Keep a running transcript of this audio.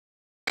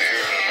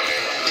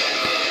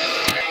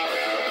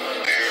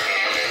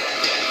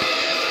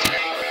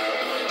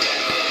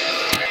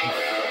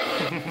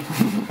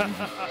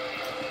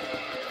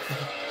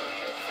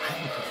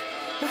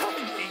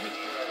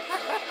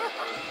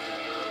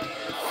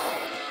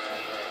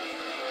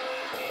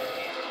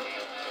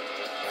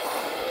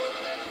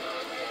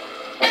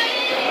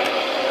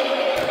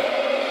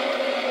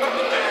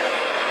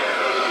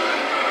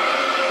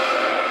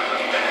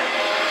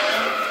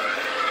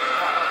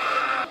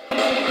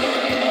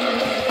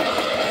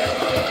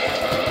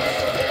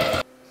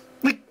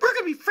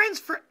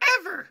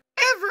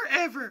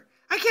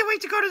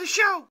the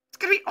show. It's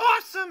gonna be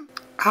awesome.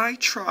 I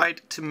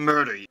tried to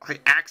murder you. I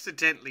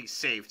accidentally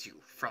saved you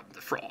from the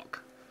frog.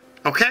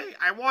 Okay?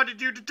 I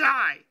wanted you to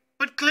die.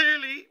 But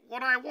clearly,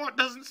 what I want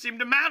doesn't seem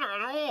to matter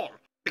at all.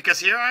 Because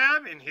here I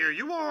am, and here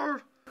you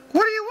are.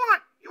 What do you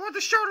want? You want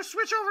the show to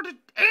switch over to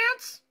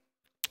ants?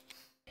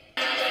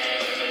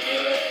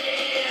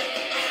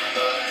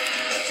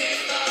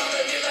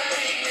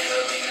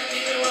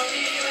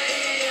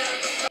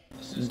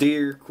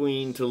 Dear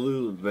Queen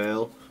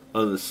Tallulah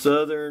of the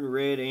Southern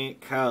Red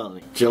Ant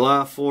Colony,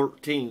 July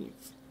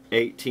 14th,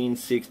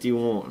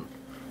 1861.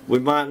 We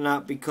might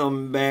not be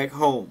coming back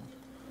home.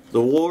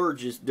 The war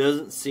just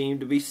doesn't seem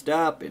to be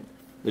stopping.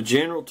 The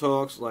general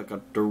talks like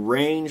a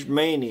deranged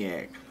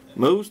maniac.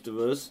 Most of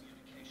us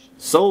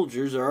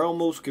soldiers are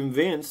almost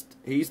convinced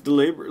he's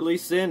deliberately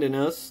sending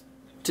us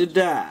to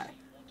die.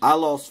 I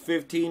lost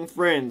 15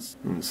 friends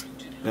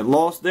that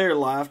lost their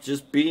life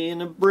just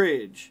being a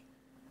bridge.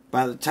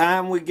 By the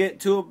time we get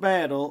to a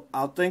battle,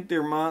 I think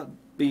there might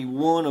be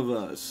one of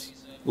us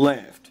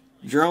left.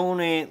 Drone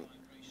Ant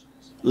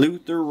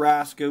Luther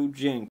Roscoe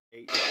Jenkins.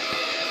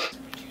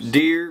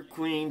 Dear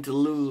Queen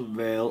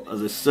Tallulah of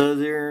the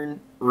Southern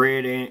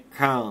Red Ant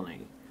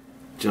Colony,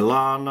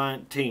 July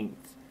 19th,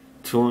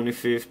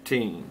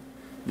 2015.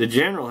 The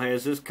general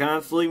has us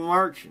constantly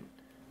marching.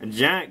 A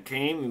giant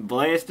came and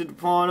blasted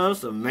upon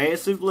us a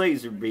massive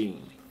laser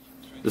beam.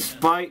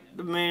 Despite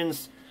the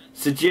men's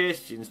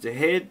suggestions to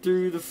head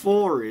through the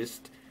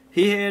forest,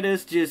 he had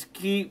us just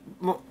keep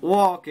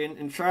walking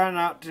and try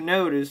not to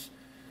notice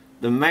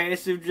the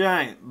massive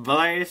giant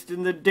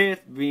blasting the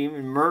death beam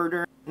and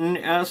murdering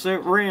us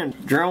at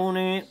random. Drone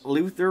Ant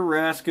Luther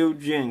Roscoe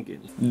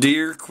Jenkins.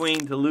 Dear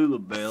Queen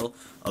Tallulah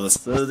of the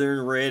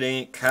Southern Red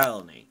Ant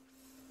Colony,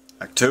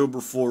 October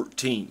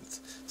 14th,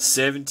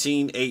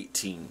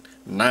 1718,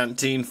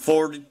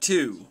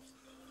 1942.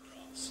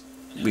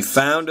 We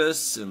found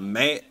us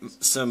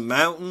some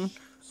mountain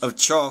of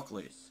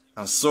chocolate.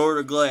 I'm sort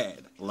of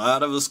glad. A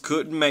lot of us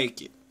couldn't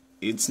make it.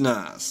 It's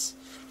nice.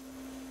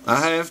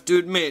 I have to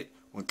admit,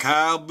 when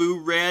Kyle Boo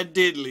Rad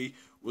Diddley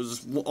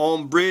was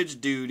on bridge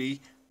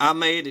duty, I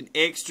made an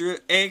extra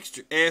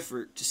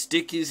effort to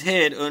stick his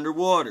head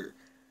underwater.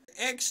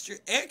 Extra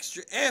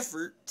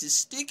effort to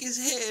stick his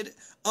head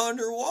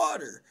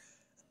underwater.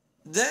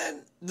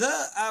 Then,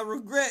 I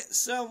regret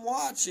some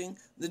watching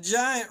the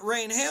giant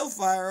rain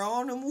hellfire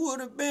on him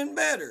would have been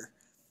better.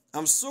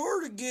 I'm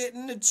sort of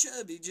getting a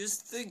chubby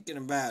just thinking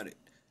about it.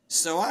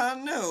 So I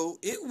know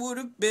it would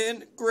have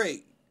been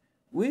great.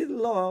 With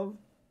love,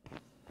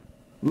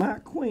 my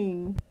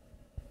queen,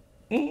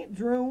 Aunt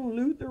Drone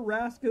Luther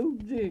Roscoe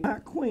Jenkins. My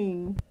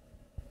queen,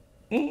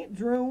 Aunt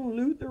Drone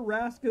Luther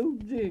Roscoe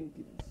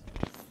Jenkins.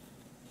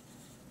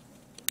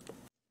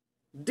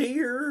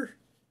 Dear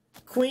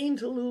Queen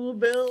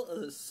Tallulah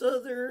of the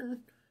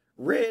Southern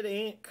Red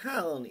Ant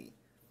Colony,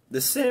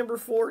 December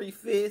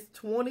 45th,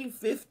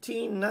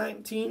 2015,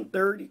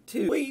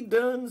 1932. We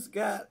done's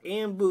got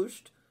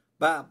ambushed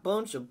by a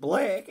bunch of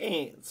black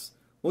ants.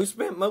 We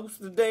spent most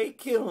of the day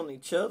killing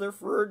each other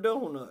for a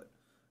donut.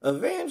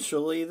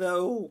 Eventually,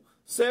 though,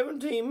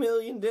 17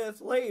 million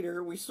deaths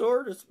later, we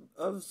sort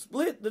of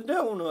split the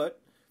donut,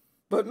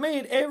 but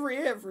made every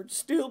effort to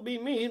still be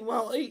mean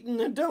while eating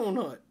the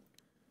donut.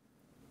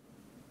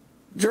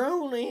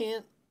 Drone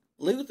Ant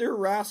Luther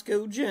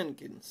Roscoe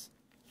Jenkins.